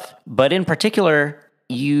stuff. But in particular,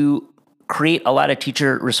 you create a lot of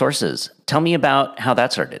teacher resources. Tell me about how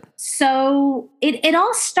that started. So it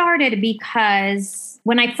all started because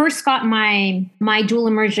when I first got my dual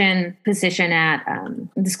immersion position at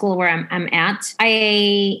the school where I'm at,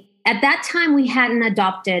 at that time, we hadn't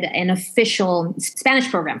adopted an official Spanish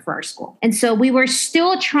program for our school. And so we were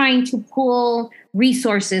still trying to pull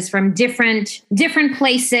resources from different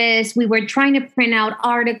places. We were trying to print out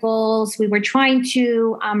articles. We were trying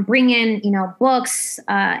to bring in, books,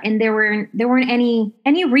 and there weren't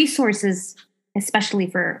any resources,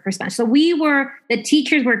 especially for Spanish. So the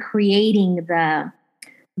teachers were creating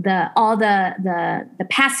all the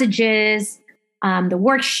passages, the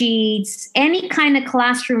worksheets, any kind of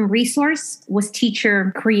classroom resource was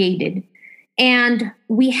teacher created. And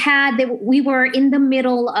we were in the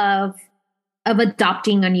middle of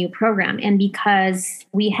adopting a new program. And because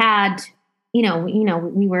we had, we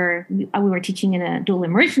were teaching in a dual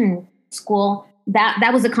immersion school, that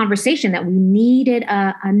was a conversation that we needed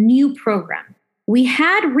a new program. We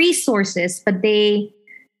had resources, but I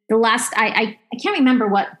can't remember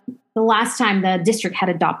what the last time the district had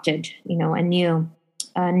adopted, a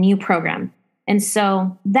new program. And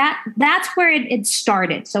so that's where it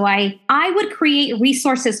started. So I would create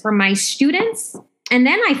resources for my students. And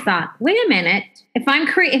then I thought, wait a minute, if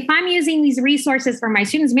I'm using these resources for my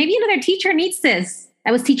students, maybe another teacher needs this.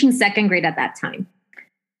 I was teaching second grade at that time.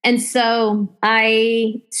 And so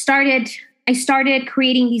I started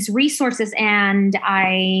creating these resources, and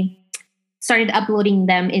I started uploading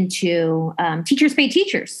them into Teachers Pay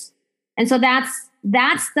Teachers. And so that's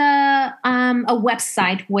a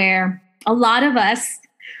website where a lot of us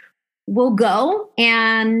will go,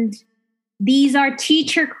 and these are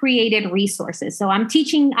teacher created resources. So I'm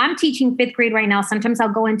teaching fifth grade right now. Sometimes I'll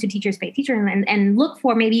go into Teachers Pay Teacher and look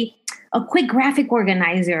for maybe a quick graphic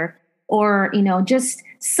organizer, or just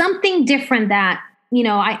something different that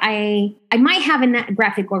I might have a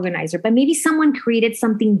graphic organizer, but maybe someone created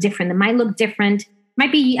something different that might look different.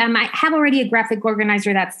 I might have already a graphic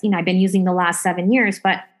organizer that's, I've been using the last 7 years,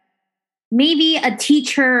 but maybe a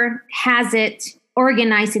teacher has it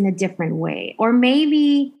organized in a different way. Or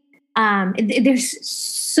maybe there's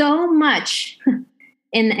so much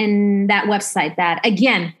in that website that,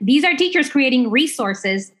 again, these are teachers creating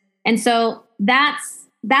resources. And so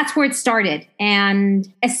that's where it started.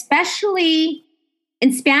 And especially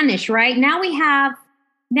in Spanish, right? Now we have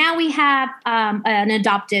an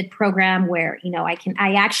adopted program where,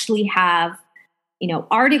 I actually have,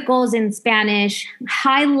 articles in Spanish,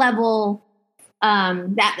 high level,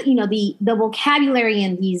 that, the vocabulary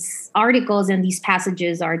in these articles and these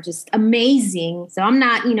passages are just amazing. So I'm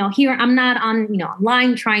not, I'm not on,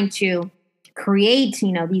 online trying to create,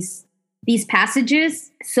 these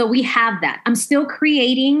passages. So we have that. I'm still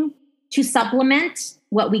creating to supplement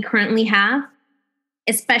what we currently have.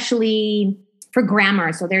 especially for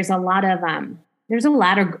grammar. So there's a lot of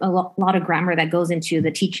grammar that goes into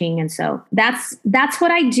the teaching, and so that's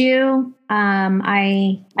what I do.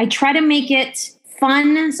 I try to make it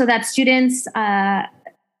fun so that students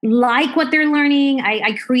like what they're learning.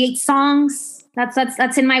 I create songs.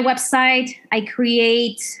 That's in my website. I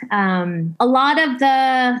create a lot of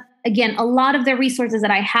the resources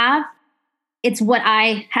that I have. It's what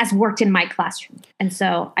has worked in my classroom, and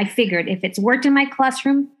so I figured if it's worked in my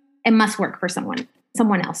classroom, it must work for someone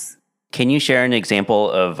else. Can you share an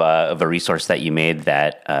example of a resource that you made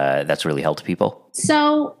that's really helped people?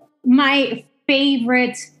 So my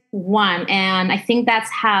favorite one, and I think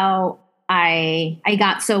that's how I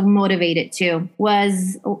got so motivated too,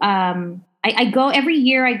 was I go every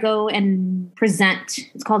year. I go and present.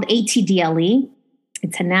 It's called ATDLE.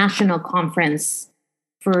 It's a national conference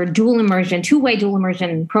for two-way dual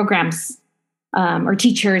immersion programs, or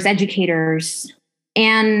teachers, educators.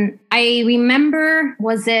 And I remember,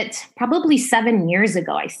 was it probably 7 years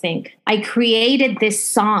ago, I think, I created this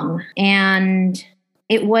song, and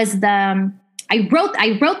it was I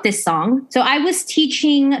wrote this song. So I was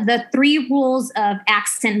teaching the 3 rules of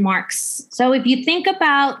accent marks. So if you think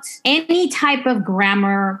about any type of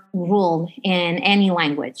grammar rule in any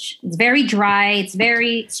language, it's very dry, it's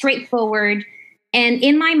very straightforward. And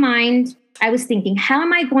in my mind, I was thinking, how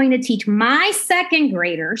am I going to teach my second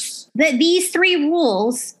graders these 3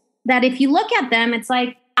 rules that if you look at them, it's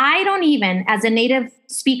like, as a native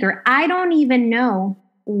speaker, I don't even know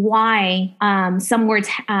why some words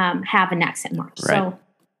have an accent mark. Right. So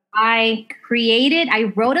I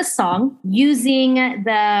wrote a song using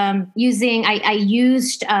I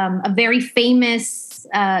used a very famous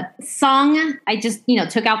song. I just,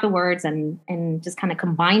 took out the words and just kind of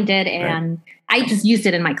combined it, and I just used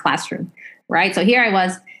it in my classroom. Right. So here I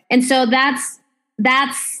was. And so that's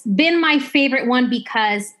been my favorite one,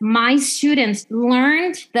 because my students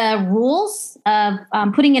learned the rules of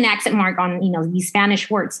putting an accent mark on, these Spanish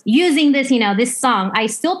words using this, this song. I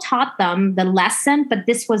still taught them the lesson, but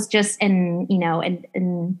this was just in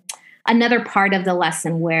another part of the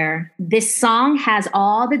lesson where this song has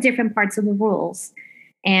all the different parts of the rules,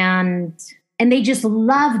 and they just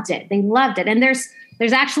loved it. They loved it. And there's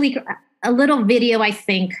actually a little video, I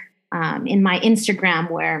think, in my Instagram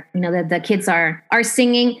where, the kids are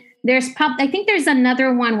singing. I think there's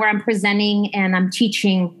another one where I'm presenting and I'm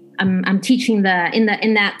teaching in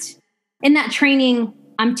that training,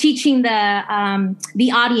 I'm teaching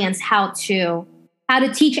the audience how to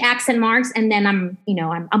teach accent marks. And then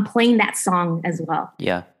I'm playing that song as well.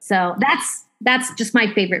 Yeah. So that's just my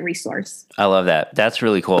favorite resource. I love that. That's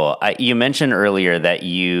really cool. You mentioned earlier that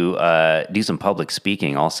you do some public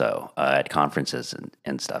speaking also at conferences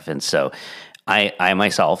and stuff. And so I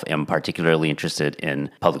myself am particularly interested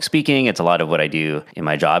in public speaking. It's a lot of what I do in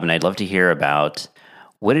my job. And I'd love to hear about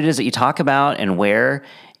what it is that you talk about and where,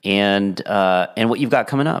 and what you've got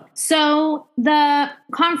coming up. So the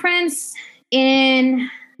conference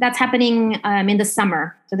that's happening in the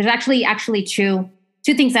summer. So there's actually two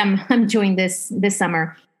things I'm doing this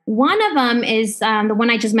summer. One of them is the one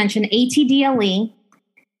I just mentioned, ATDLE,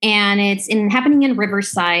 and it's happening in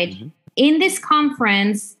Riverside. Mm-hmm. In this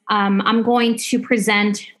conference, I'm going to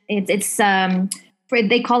present.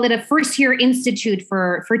 They call it a first-year institute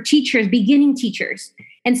for teachers, beginning teachers.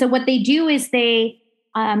 And so what they do is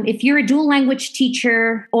if you're a dual language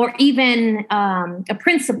teacher or even a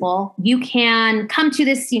principal, you can come to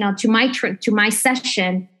this, to my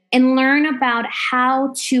session and learn about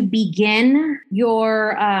how to begin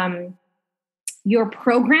your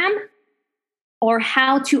program, or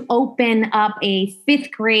how to open up a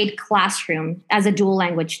 5th grade classroom as a dual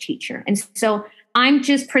language teacher. And so I'm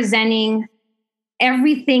just presenting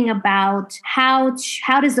everything about how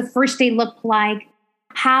does the first day look like,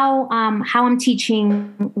 how I'm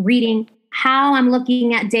teaching reading, how I'm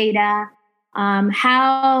looking at data,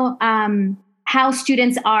 how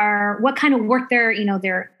students are, what kind of work they're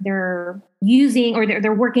using or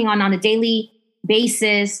they're working on a daily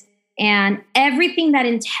basis, and everything that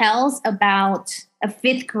entails about a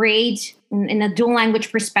 5th grade in a dual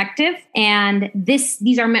language perspective. And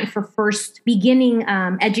these are meant for first beginning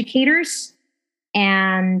educators,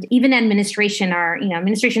 and even administrators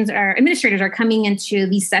are coming into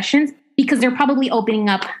these sessions because they're probably opening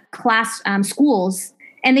up schools,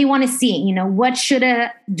 and they want to see, what should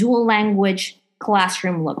a dual language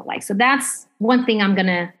classroom look like. So that's one thing I'm going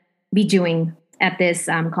to be doing at this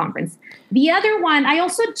conference. The other one, I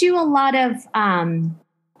also do a lot of I'm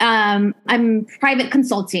private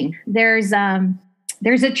consulting. There's a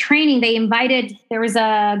training there was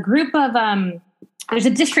a group of there's a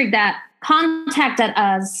district that contacted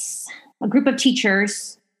us a group of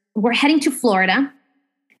teachers. We're heading to Florida,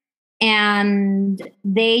 and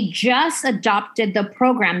they just adopted the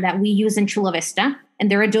program that we use in Chula Vista,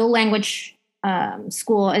 and they're a dual language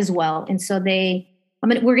school as well. And so we're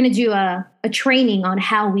going to do a training on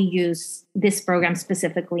how we use this program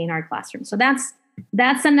specifically in our classroom. So that's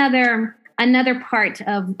another part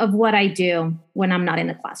of what I do when I'm not in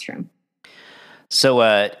the classroom. So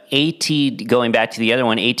going back to the other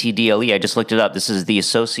one, ATDLE, I just looked it up. This is the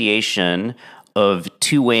Association of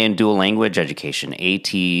Two-Way and Dual Language Education,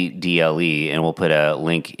 ATDLE, and we'll put a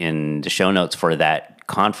link in the show notes for that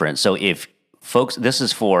conference. So if folks, this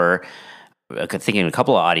is for, thinking a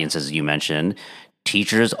couple of audiences you mentioned,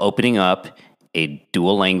 teachers opening up a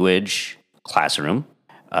dual language classroom.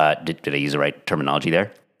 Did I use the right terminology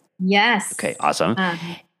there? Yes. Okay, awesome.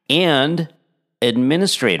 And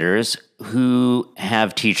administrators who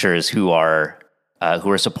have teachers who are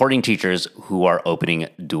supporting teachers who are opening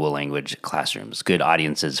dual language classrooms. Good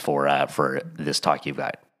audiences for this talk you've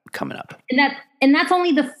got coming up. And that's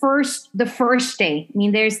only the first day. I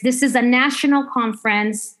mean, this is a national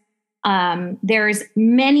conference. There's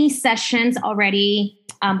many sessions already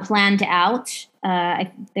planned out.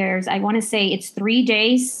 I want to say it's 3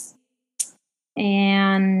 days.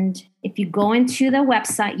 And if you go into the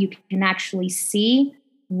website, you can actually see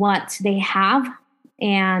what they have.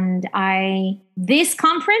 And this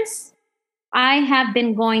conference, I have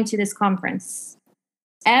been going to this conference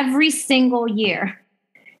every single year,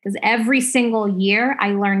 because every single year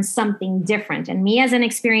I learn something different. And me as an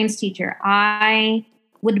experienced teacher, I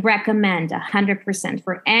would recommend 100%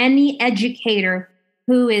 for any educator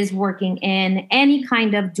who is working in any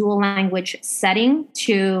kind of dual language setting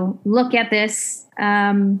to look at this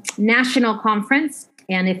national conference.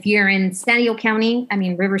 And if you're in San Diego County, I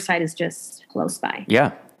mean, Riverside is just close by.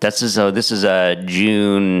 Yeah. This is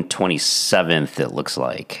June 27th, it looks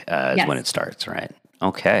like, is when it starts, right?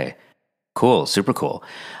 Okay. Cool. Super cool.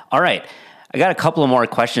 All right. I got a couple of more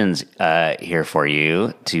questions here for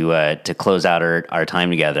you to close out our time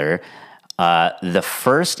together. The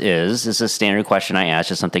first this is a standard question I ask,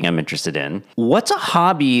 just something I'm interested in. What's a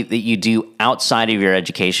hobby that you do outside of your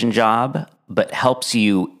education job, but helps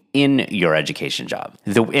you in your education job?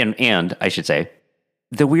 And I should say,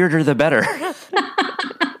 the weirder, the better.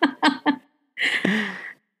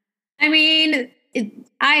 I mean,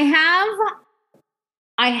 I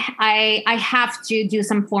have to do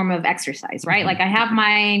some form of exercise, right? Like I have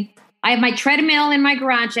my treadmill in my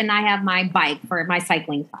garage, and I have my bike for my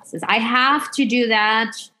cycling classes. I have to do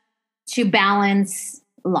that to balance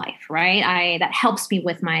life, right? That helps me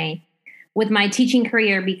with my teaching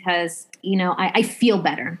career because, I feel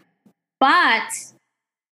better. But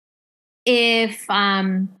if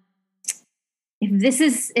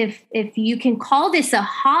you can call this a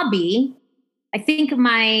hobby, I think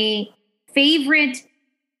my favorite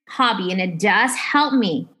hobby, and it does help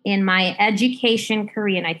me in my education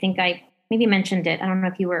career, and I think I maybe mentioned it. I don't know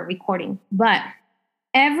if you were recording, but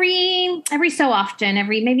every so often,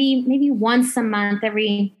 maybe once a month,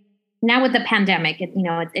 now with the pandemic,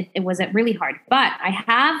 it was really hard. But I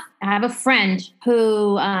have a friend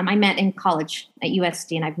who I met in college at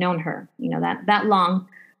USD, and I've known her, that long.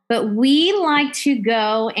 But we like to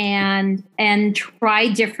go and try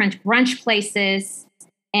different brunch places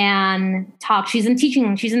and talk. She's in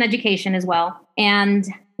teaching, she's in education as well. And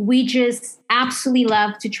we just absolutely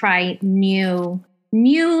love to try new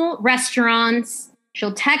restaurants.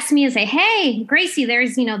 She'll text me and say, "Hey, Gracie,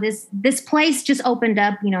 there's, this place just opened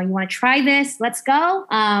up. You want to try this? Let's go."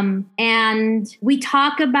 And we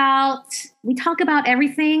talk about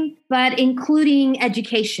everything, but including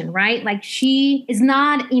education, right? Like she is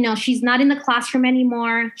not, she's not in the classroom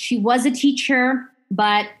anymore. She was a teacher,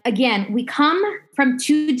 but again, we come from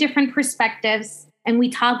two different perspectives, and we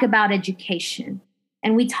talk about education,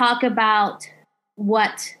 and we talk about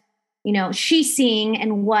what she's seeing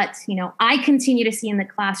and what, I continue to see in the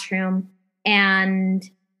classroom, and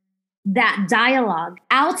that dialogue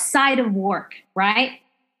outside of work, right?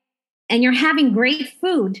 And you're having great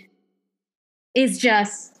food is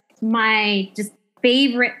just my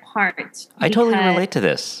favorite part. I totally relate to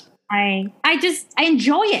this. I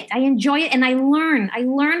enjoy it. I enjoy it. And I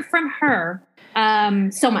learn from her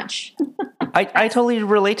so much. I totally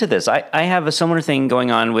relate to this. I have a similar thing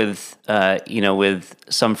going on with, with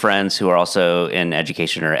some friends who are also in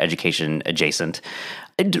education or education adjacent.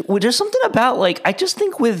 There's something about I just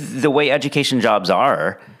think with the way education jobs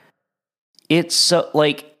are, it's so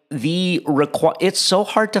it's so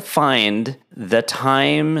hard to find the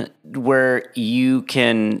time where you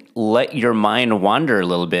can let your mind wander a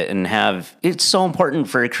little bit and it's so important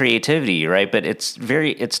for creativity, right? But it's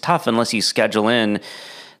tough unless you schedule in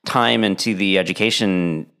time into the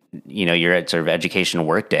education, your sort of education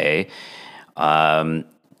workday,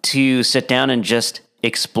 to sit down and just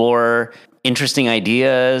explore interesting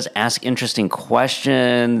ideas, ask interesting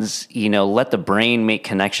questions, let the brain make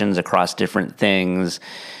connections across different things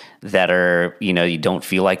that are, you don't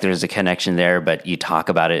feel like there's a connection there, but you talk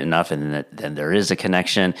about it enough and then there is a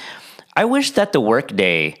connection. I wish that the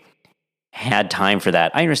workday had time for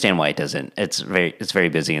that. I understand why it doesn't. It's very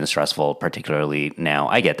busy and stressful, particularly now.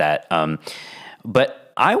 I get that.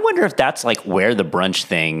 But I wonder if that's like where the brunch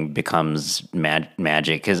thing becomes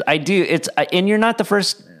magic. Cause and you're not the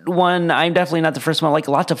first one. I'm definitely not the first one. Like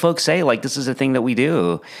lots of folks say, like, this is a thing that we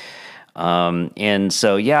do. And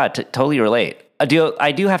so, yeah, totally relate. I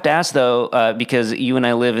do have to ask though, because you and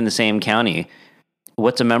I live in the same county,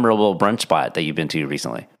 what's a memorable brunch spot that you've been to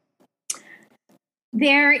recently?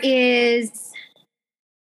 There is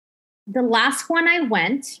the last one I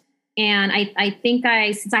went, and I think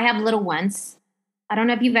since I have little ones, I don't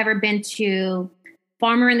know if you've ever been to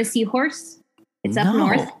Farmer and the Seahorse. It's up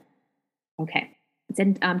north. Okay. It's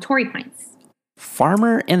in Torrey Pines.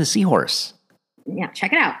 Farmer and the Seahorse. Yeah,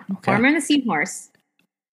 check it out. Okay. Farmer and the Seahorse.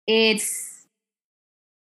 It's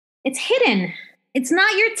hidden. It's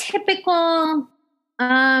not your typical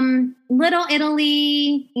Little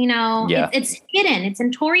Italy, Yeah. It's hidden. It's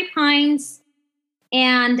in Torrey Pines.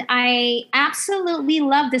 And I absolutely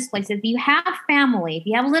love this place. If you have family, if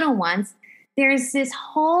you have little ones, there's this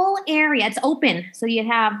whole area. It's open. So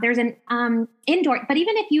there's an indoor, but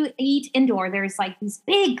even if you eat indoor, there's like these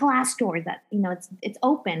big glass doors that, it's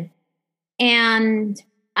open. And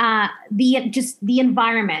the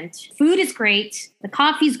environment, food is great. The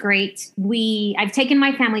coffee's great. I've taken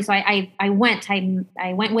my family. So I went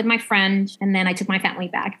with my friend, and then I took my family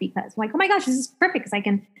back because I'm like, oh my gosh, this is perfect. Cause I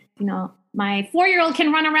can, my 4-year-old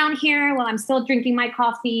can run around here while I'm still drinking my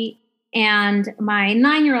coffee. And my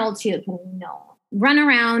 9-year-old too can, run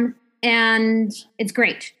around, and it's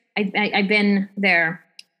great. I've been there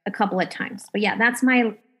a couple of times, but yeah, that's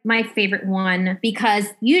my favorite one, because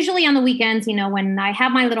usually on the weekends, when I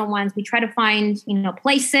have my little ones, we try to find,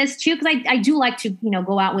 places too. Cause I do like to,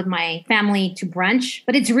 go out with my family to brunch,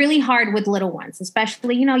 but it's really hard with little ones,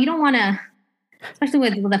 especially, you don't want to, especially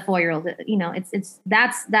with a 4-year-old,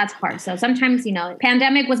 that's hard. So sometimes,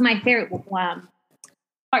 pandemic was my favorite part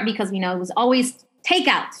because, it was always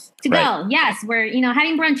takeout to go. Yes. We're,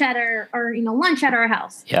 having brunch at or lunch at our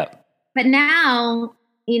house. Yeah. But now,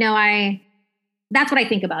 that's what I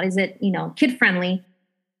think about. Is it, kid friendly?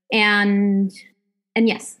 And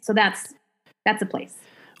yes, so that's a place.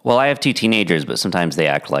 Well, I have 2 teenagers, but sometimes they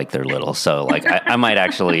act like they're little. So like I might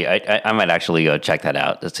actually go check that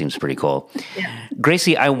out. That seems pretty cool. Yeah.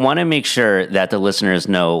 Gracie, I want to make sure that the listeners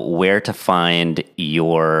know where to find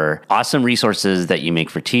your awesome resources that you make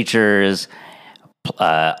for teachers,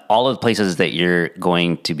 all of the places that you're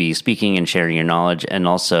going to be speaking and sharing your knowledge, and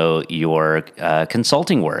also your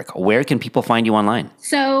consulting work. Where can people find you online?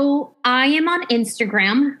 So I am on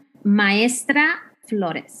Instagram, Maestra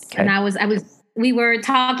Flores. Okay. And we were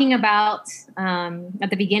talking about at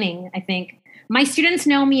the beginning, I think, my students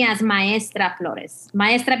know me as Maestra Flores.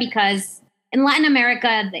 Maestra because in Latin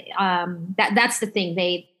America, that's the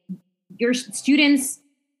thing. Your students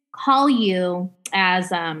call you as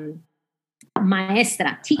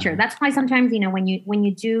maestra, teacher. That's why sometimes, when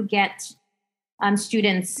you do get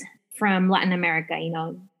students from Latin America,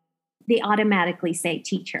 they automatically say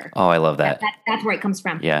teacher. Oh, I love that. That's where it comes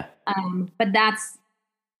from. Yeah. But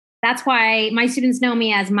that's why my students know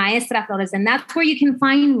me as Maestra Flores. And that's where you can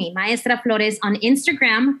find me, Maestra Flores on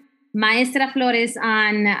Instagram, Maestra Flores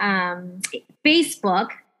on Facebook.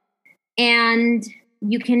 And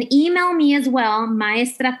you can email me as well,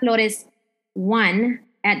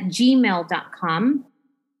 maestraflores1@gmail.com.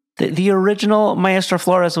 The original Maestra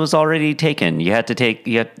Flores was already taken. You had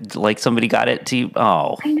somebody got it to you.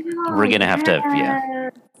 Oh, I know, we're going to have to,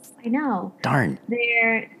 yeah. I know. Darn.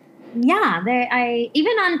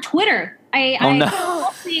 Even on Twitter,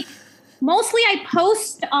 mostly I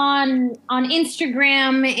post on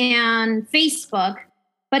Instagram and Facebook,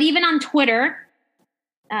 but even on Twitter,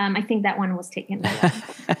 I think that one was taken.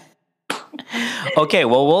 Okay,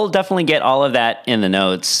 well, we'll definitely get all of that in the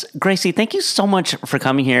notes. Gracie, thank you so much for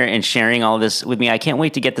coming here and sharing all this with me. I can't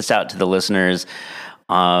wait to get this out to the listeners.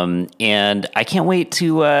 And I can't wait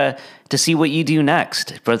to see what you do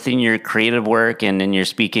next, both in your creative work and in your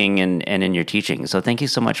speaking and in your teaching. So thank you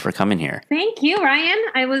so much for coming here. Thank you, Ryan.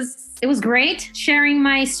 It was great sharing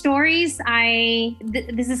my stories.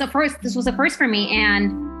 This was a first for me,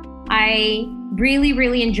 and I really,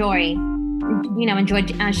 really enjoyed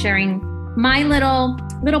sharing my little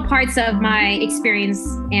parts of my experience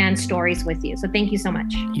and stories with you. So thank you so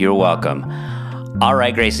much. You're welcome. All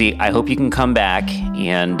right, Gracie, I hope you can come back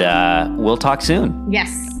and we'll talk soon.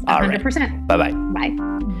 Yes, 100%. Bye-bye. Bye.